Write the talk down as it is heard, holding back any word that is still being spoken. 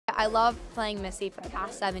I love playing Missy for the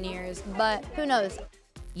past 7 years, but who knows?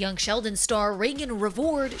 Young Sheldon star Raegan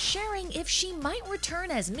Revord sharing if she might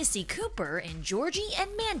return as Missy Cooper in Georgie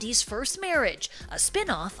and Mandy's First Marriage, a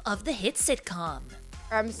spin-off of the hit sitcom.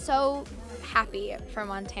 I'm so happy for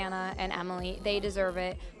Montana and Emily. They deserve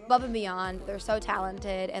it above and beyond. They're so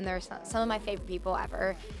talented, and they're some of my favorite people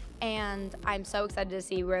ever. And I'm so excited to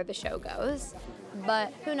see where the show goes.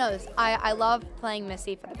 But who knows? I love playing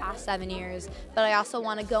Missy for the past 7 years, but I also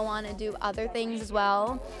want to go on and do other things as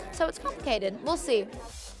well. So it's complicated. We'll see.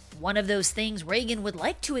 One of those things Raegan would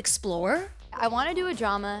like to explore? I want to do a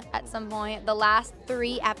drama at some point. The last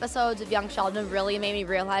 3 episodes of Young Sheldon really made me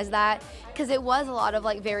realize that, because it was a lot of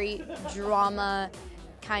like very drama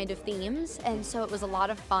kind of themes, and so it was a lot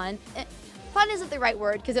of fun. Fun isn't the right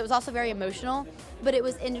word because it was also very emotional, but it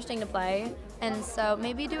was interesting to play, and so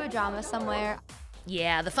maybe do a drama somewhere.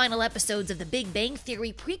 Yeah, the final episodes of the Big Bang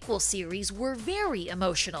Theory prequel series were very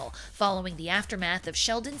emotional, following the aftermath of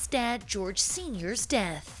Sheldon's dad, George Sr.'s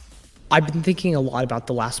death. I've been thinking a lot about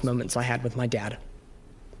the last moments I had with my dad.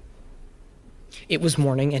 It was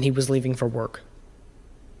morning and he was leaving for work.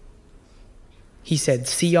 He said,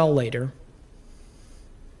 "See y'all later,"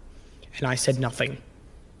 and I said nothing.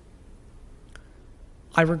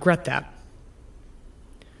 I regret that.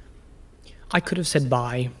 I could have said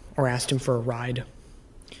bye or asked him for a ride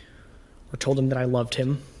or told him that I loved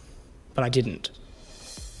him, but I didn't.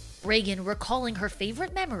 Raegan recalling her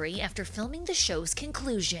favorite memory after filming the show's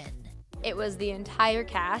conclusion. It was the entire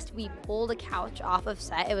cast. We pulled a couch off of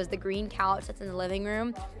set. It was the green couch that's in the living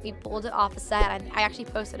room. We pulled it off of set. I actually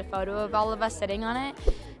posted a photo of all of us sitting on it.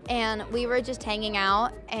 And we were just hanging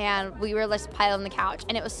out, and we were just piled on the couch.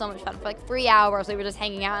 And it was so much fun. For like 3 hours, we were just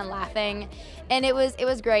hanging out and laughing. And it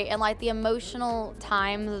was great. And like the emotional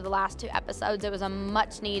times of the last 2 episodes, it was a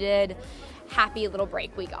much needed, happy little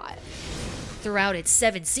break we got. Throughout its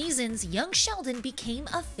 7 seasons, Young Sheldon became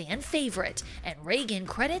a fan favorite, and Raegan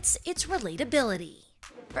credits its relatability.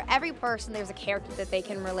 For every person, there's a character that they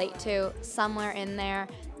can relate to somewhere in there.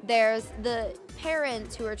 There's the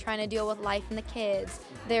parents who are trying to deal with life and the kids.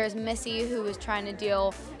 There's Missy, who is trying to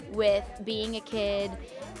deal with being a kid.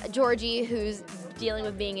 Georgie, who's dealing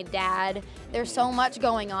with being a dad. There's so much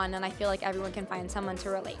going on, and I feel like everyone can find someone to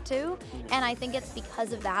relate to. And I think it's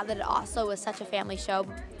because of that it also is such a family show,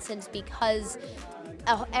 because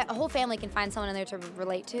a whole family can find someone in there to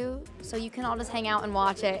relate to. So you can all just hang out and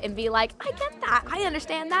watch it and be like, I get that, I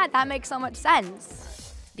understand that, that makes so much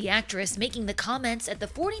sense. The actress making the comments at the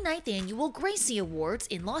 49th Annual Gracie Awards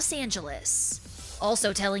in Los Angeles.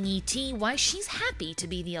 Also telling ET why she's happy to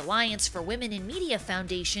be the Alliance for Women in Media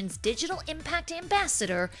Foundation's Digital Impact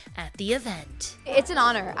Ambassador at the event. It's an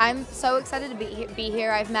honor. I'm so excited to be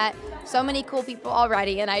here. I've met so many cool people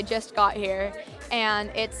already, and I just got here,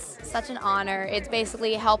 and it's such an honor. It's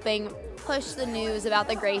basically helping push the news about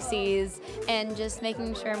the Gracies and just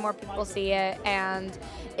making sure more people see it, and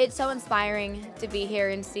it's so inspiring to be here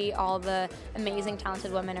and see all the amazing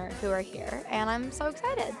talented women who are here, and I'm so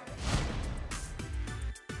excited.